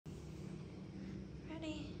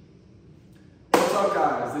up,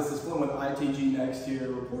 guys? This is Flynt with ITG Next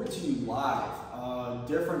here, reporting to you live.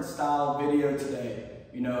 Different style video today.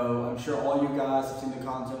 You know, I'm sure all you guys have seen the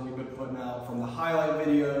content we've been putting out, from the highlight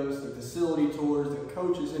videos, the facility tours, the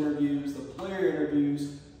coaches interviews, the player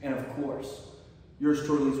interviews, and of course, yours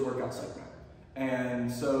truly's workout segment.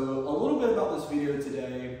 And so a little bit about this video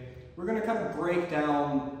today. We're going to kind of break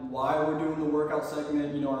down why we're doing the workout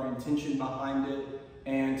segment, you know, our intention behind it,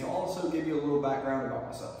 and to also give you a little background about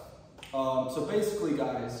myself. So basically,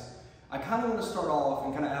 guys, I kind of want to start off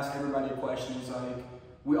and kind of ask everybody a question. It's like,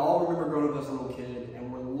 we all remember growing up as a little kid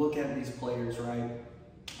and we're looking at these players, right?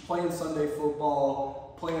 Playing Sunday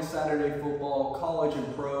football, playing Saturday football, college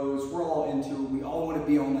and pros, we're all into it. We all want to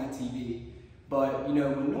be on that TV. But, you know,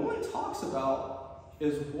 what no one talks about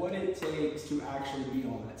is what it takes to actually be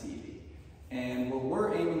on that TV. And what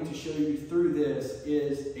we're aiming to show you through this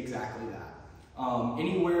is exactly that.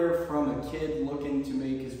 Anywhere from a kid looking to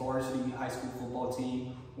make his varsity high school football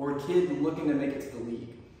team, or a kid looking to make it to the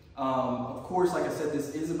league. Of course, like I said,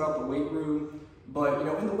 this is about the weight room, but you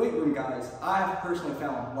know, in the weight room, guys, I've personally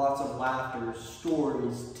found lots of laughter,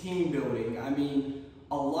 stories, team building. I mean,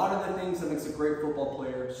 a lot of the things that makes a great football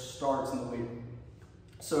player starts in the weight room.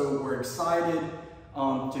 So we're excited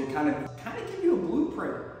to kind of give you a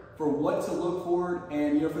blueprint for what to look for,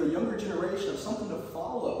 and you know, for the younger generation, of something to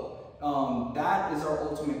follow. That is our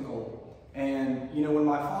ultimate goal. And you know, when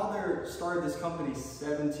my father started this company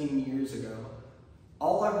 17 years ago,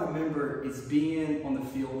 all I remember is being on the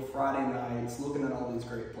field Friday nights looking at all these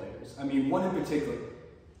great players. I mean, one in particular,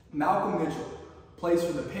 Malcolm Mitchell, plays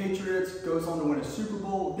for the Patriots, goes on to win a Super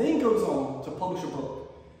Bowl, then goes on to publish a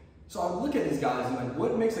book. So I look at these guys and like,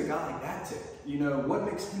 what makes a guy like that tick? You know, what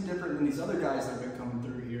makes him different than these other guys that have been coming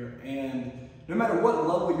through here? And no matter what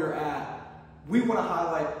level you're at, we want to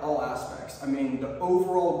highlight all aspects. I mean, the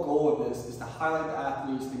overall goal of this is to highlight the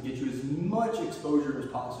athletes, to get you as much exposure as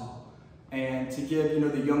possible, and to give, you know,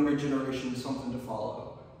 the younger generation something to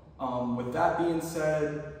follow. With that being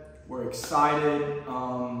said, we're excited.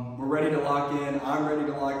 We're ready to lock in. I'm ready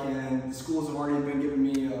to lock in. The schools have already been giving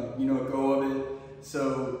me a go of it.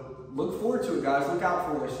 So look forward to it, guys. Look out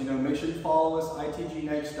for us. You know, make sure you follow us,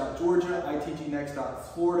 itgnext.georgia,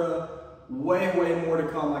 itgnext.florida. Way more to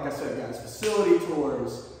come. Like I said, guys, facility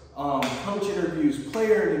tours, coach interviews,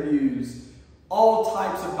 player interviews, all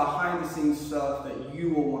types of behind the scenes stuff that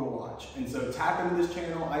you will want to watch. And so tap into this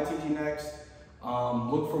channel, ITG Next.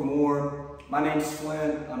 Look for more. My name's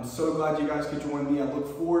Flynt. I'm so glad you guys could join me. I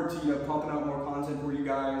look forward to, you know, pumping out more content for you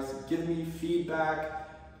guys. Give me feedback.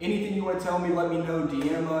 Anything you want to tell me, let me know.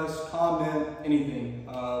 DM us, comment, anything.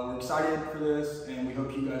 We're excited for this, and we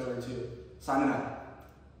hope you guys are too. Signing out.